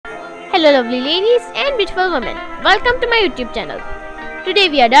Hello lovely ladies and beautiful women, welcome to my YouTube channel. Today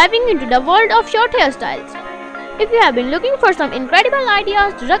we are diving into the world of short hairstyles. If you have been looking for some incredible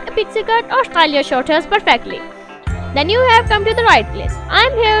ideas to rock a pixie cut or style your short hairs perfectly, then you have come to the right place. I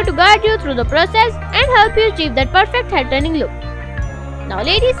am here to guide you through the process and help you achieve that perfect hair turning look. Now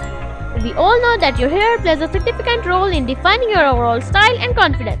ladies, we all know that your hair plays a significant role in defining your overall style and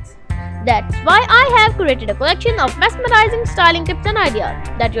confidence. That's why I have created a collection of mesmerizing styling tips and ideas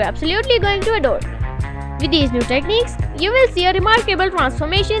that you're absolutely going to adore. With these new techniques, you will see a remarkable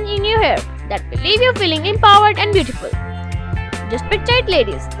transformation in your hair that will leave you feeling empowered and beautiful. Just picture it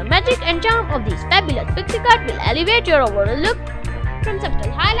ladies, the magic and charm of these fabulous pixie cut will elevate your overall look. From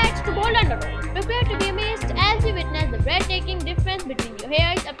subtle highlights to bold undertones, prepare to be amazed as you witness the breathtaking difference between your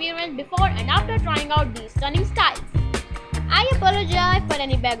hair's appearance before and after trying out these stunning styles. I apologize for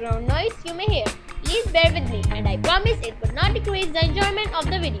any background noise you may hear. Please bear with me and I promise it will not decrease the enjoyment of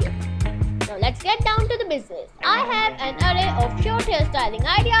the video. Now let's get down to the business. I have an array of short hairstyling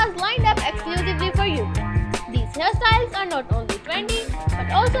ideas lined up exclusively for you. These hairstyles are not only trendy but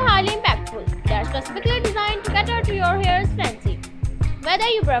also highly impactful. They are specifically designed to cater to your hair's fancy. Whether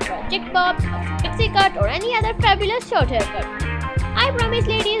you prefer chick bob, a pixie cut or any other fabulous short haircut, I promise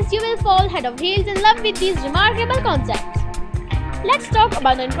ladies you will fall head over heels in love with these remarkable concepts. Let's talk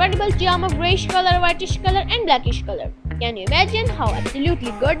about the incredible charm of greyish color, whitish color and blackish color. Can you imagine how absolutely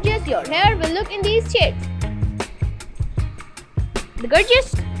gorgeous your hair will look in these shades? The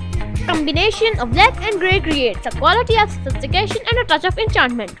gorgeous combination of black and grey creates a quality of sophistication and a touch of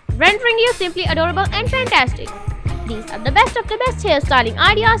enchantment, rendering you simply adorable and fantastic. These are the best of the best hairstyling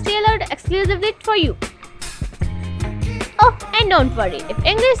ideas tailored exclusively for you. Oh, and don't worry, if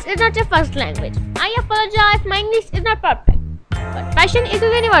English is not your first language, I apologize if my English is not perfect. But fashion is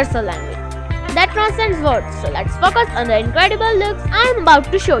a universal language that transcends words, so let's focus on the incredible looks I am about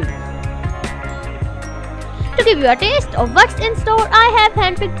to show you. To give you a taste of what's in store, I have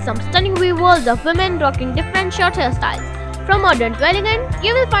handpicked some stunning visuals of women rocking different short hairstyles. From modern to elegant,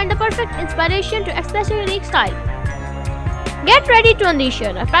 you will find the perfect inspiration to express your unique style. Get ready to unleash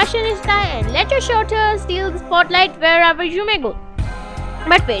your fashionista and let your short hair steal the spotlight wherever you may go.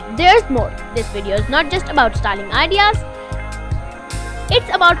 But wait, there's more. This video is not just about styling ideas.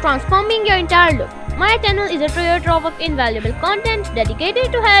 It's about transforming your entire look. My channel is a treasure trove of invaluable content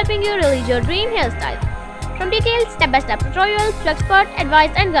dedicated to helping you realize your dream hairstyle. From detailed step-by-step tutorials to expert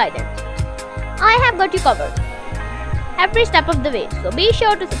advice and guidance, I have got you covered every step of the way. So be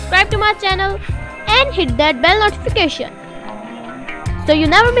sure to subscribe to my channel and hit that bell notification so you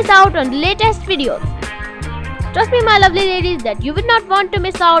never miss out on the latest videos. Trust me my lovely ladies that you would not want to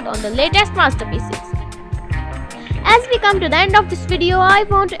miss out on the latest masterpieces. As we come to the end of this video, I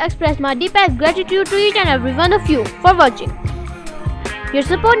want to express my deepest gratitude to each and every one of you for watching. Your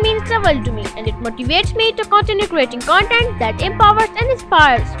support means the world to me and it motivates me to continue creating content that empowers and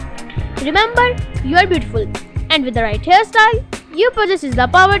inspires. Remember, you are beautiful and with the right hairstyle, you possess the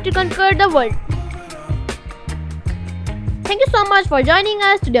power to conquer the world. Thank you so much for joining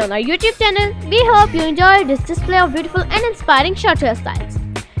us today on our YouTube channel. We hope you enjoyed this display of beautiful and inspiring short hairstyles.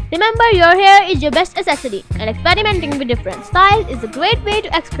 Remember, your hair is your best accessory and experimenting with different styles is a great way to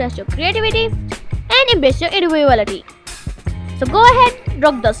express your creativity and embrace your individuality. So go ahead,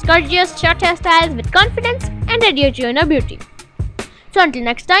 rock those gorgeous short hairstyles with confidence and radiate your inner beauty. So until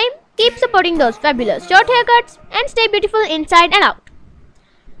next time, keep supporting those fabulous short haircuts and stay beautiful inside and out.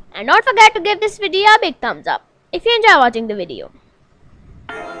 And don't forget to give this video a big thumbs up if you enjoy watching the video.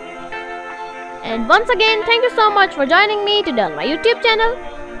 And once again, thank you so much for joining me today on my YouTube channel.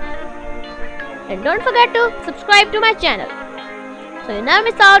 And don't forget to subscribe to my channel so you never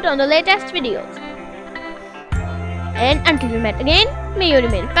miss out on the latest videos. And until we meet again, may you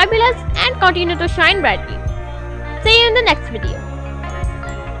remain fabulous and continue to shine brightly. See you in the next video.